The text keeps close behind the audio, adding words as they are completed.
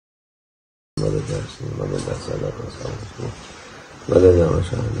مدد رسول مدد صلاة وسلام مدد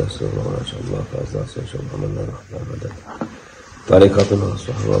وشهد رسول الله شاء الله فازداد شاء الله من الرحمن مدد طريقتنا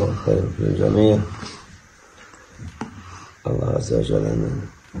الصحبة والخير في الجميع. Allah Azze ve Celle'nin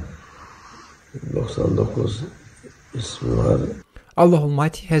 99 ismi var. Allah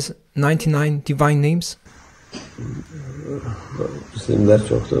Almighty has 99 divine names. İsimler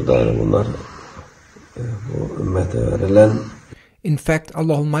çoktur da yani bunlar bu ümmete verilen In fact,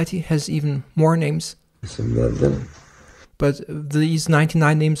 Allah Almighty has even more names. isimlerdir. But these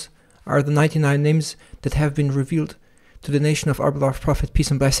 99 names are the 99 names that have been revealed to the nation of our beloved Prophet,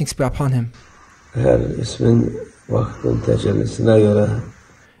 peace and blessings be upon him. Her ismin vaktin tecellisine göre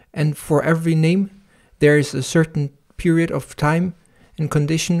And for every name, there is a certain period of time and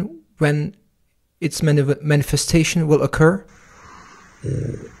condition when its manifestation will occur.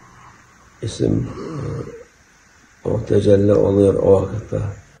 İsim o tecelli oluyor o vakitte.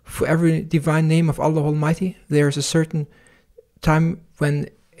 For every divine name of Allah Almighty, there is a certain time when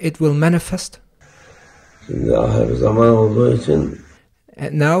it will manifest. Şimdi ahir zaman olduğu için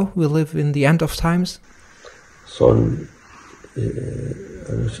And now we live in the end of times. son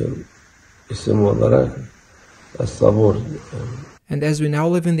isim olarak sabur. And as we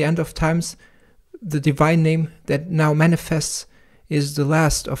now live in the end of times, the divine name that now manifests is the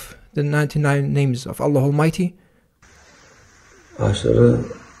last of the 99 names of Allah Almighty. Aşırı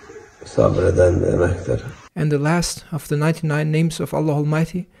sabreden demektir. And the last of the 99 names of Allah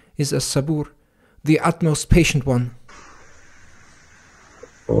Almighty is As-Sabur, the utmost patient one.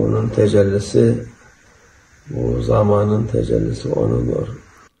 Onun tecellisi, bu zamanın tecellisi onundur.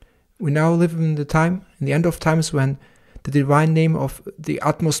 We now live in the time, in the end of times, when the divine name of the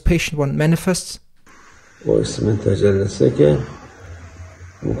utmost patient one manifests. O ismin tecellisi ki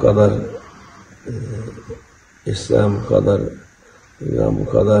bu kadar İslam, bu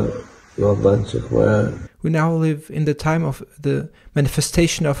kadar yoldan çıkmaya. We now live in the time of the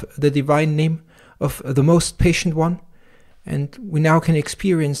manifestation of the divine name of the most patient one. And we now can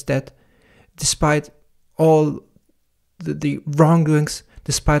experience that despite all the wrongdoings,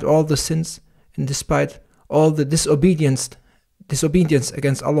 despite all the sins, and despite all the disobedience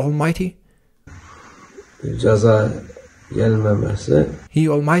against Allah Almighty, Ceza gelmemesi, He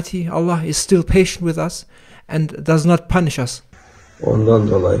Almighty, Allah, is still patient with us and does not punish us. ondan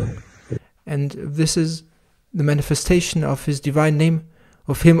dolayı. And this is the manifestation of His divine name,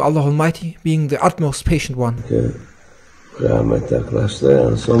 of Him, Allah Almighty, being the utmost patient one. Kıyamet yaklaştı.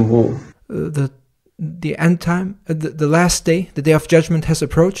 En son bu The end time, the last day, the day of judgment has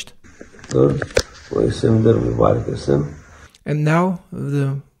approached. Bu isimdir, mübarek isim. And now the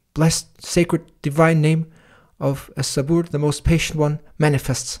blessed, sacred, divine name of As-Sabur, the most patient one,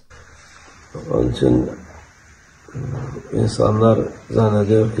 manifests. Onun için insanlar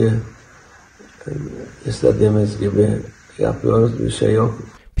zannediyor ki istediğimiz gibi yapıyoruz, bir şey yok.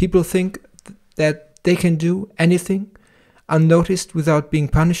 People think that they can do anything unnoticed without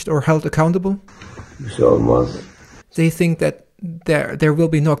being punished or held accountable. Bir şey olmaz. They think that there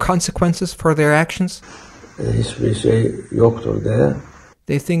will be no consequences for their actions. Hiçbir şey yoktur diye.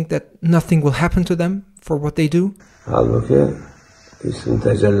 They think that nothing will happen to them for what they do. Halbuki ismin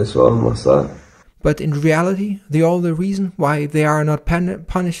tecellisi olmasa But in reality, the only reason why they are not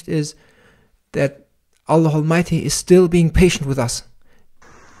punished is that Allah Almighty is still being patient with us.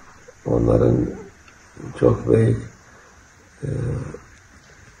 onların çok büyük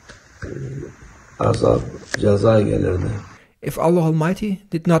azap, ceza gelirdi. If Allah Almighty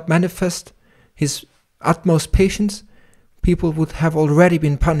did not manifest His utmost patience, people would have already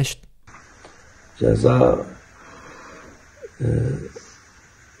been punished. Ceza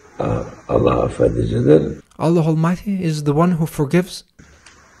Allah affedicidir. Allah Almighty is the one who forgives.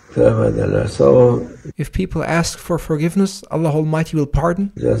 Tövbe ederlerse o If people ask for forgiveness, Allah Almighty will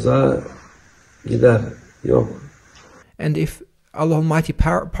pardon. ceza gider, yok. And if Allah Almighty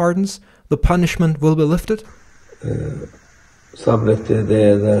pardons, the punishment will be lifted. Sabretti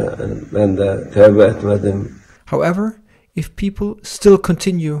diye de ben de tövbe etmedim. However, if people still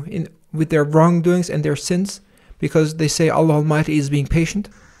continue with their wrongdoings and their sins, because they say Allah Almighty is being patient,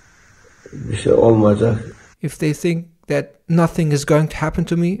 Bir şey olmayacak. if they think that nothing is going to happen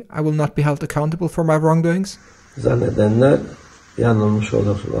to me, I will not be held accountable for my wrongdoings, Zannedenler yanılmış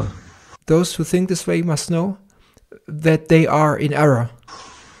olurlar. those who think this way must know that they are in error.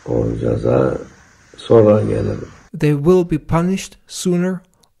 O ceza sonra gelir. They will be punished sooner,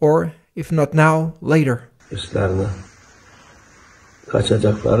 or if not now, later. İşlerine.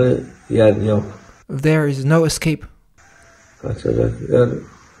 Kaçacakları yer yok. There is no escape. Kaçacak yer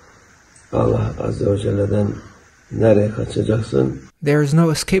Allah Azze ve Celle'den nereye kaçacaksın? There is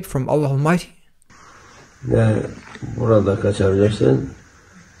no escape from Allah Almighty. Ne burada kaçabilirsin?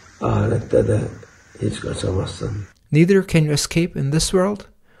 Ahirette de hiç kaçamazsın. Neither can you escape in this world,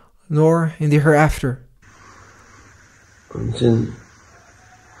 nor in the hereafter. Onun için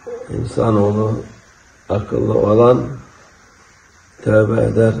insanoğlu akıllı olan tövbe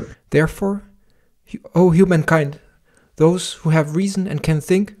eder. Therefore, O humankind, those who have reason and can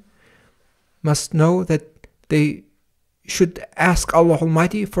think, must know that they should ask Allah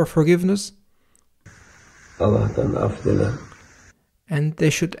Almighty for forgiveness, Allah'tan af diler. and they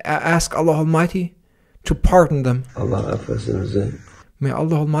should ask Allah Almighty to pardon them. Allah affetsin bizi. May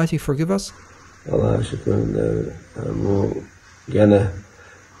Allah Almighty forgive us. Allah'a şükür bu gene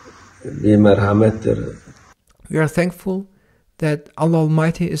bir merhamettir. We are thankful that Allah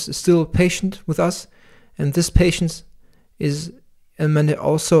Almighty is still patient with us, and this patience is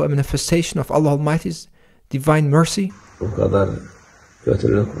also a manifestation of Allah Almighty's divine mercy. Bu kadar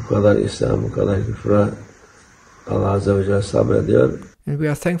kötülük, bu kadar İslam, bu kadar küfre Allah Azze ve Celle sabrediyor. And we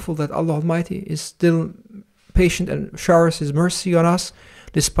are thankful that Allah Almighty is still patient and showers His mercy on us,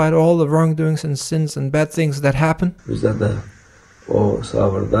 despite all the wrongdoings and sins and bad things that happen. Bizde de o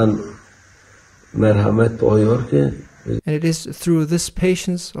sabırdan merhamet doğuyor ki And it is through this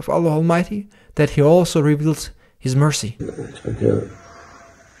patience of Allah Almighty that He also reveals His mercy. çünkü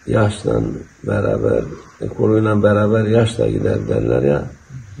yaşla beraber, kuruyla beraber yaşla gider derler ya,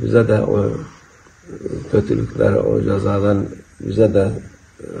 bize de o kötülükler, o cezadan bize de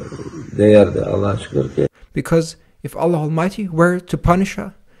değerdi Allah'a şükür ki. Because if Allah Almighty were to punish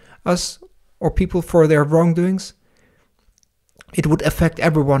us or people for their wrongdoings, it would affect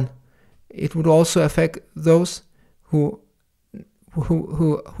everyone. It would also affect those who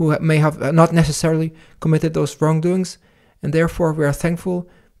may have not necessarily committed those wrongdoings, and therefore we are thankful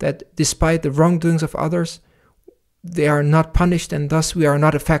that despite the wrongdoings of others, they are not punished, and thus we are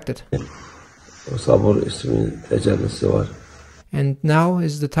not affected. O sabır ismi tecellisi var. And now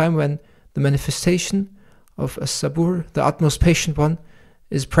is the time when the manifestation of a sabur, the utmost patient one,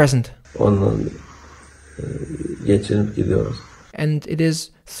 is present. Onunla geçinip gidiyoruz. And it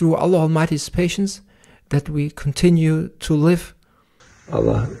is through Allah Almighty's patience that we continue to live.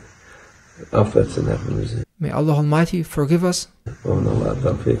 Allah affetsin hepimizi. May Allah Almighty forgive us. Ona var.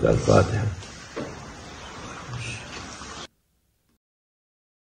 Tevfik. El-Fatiha.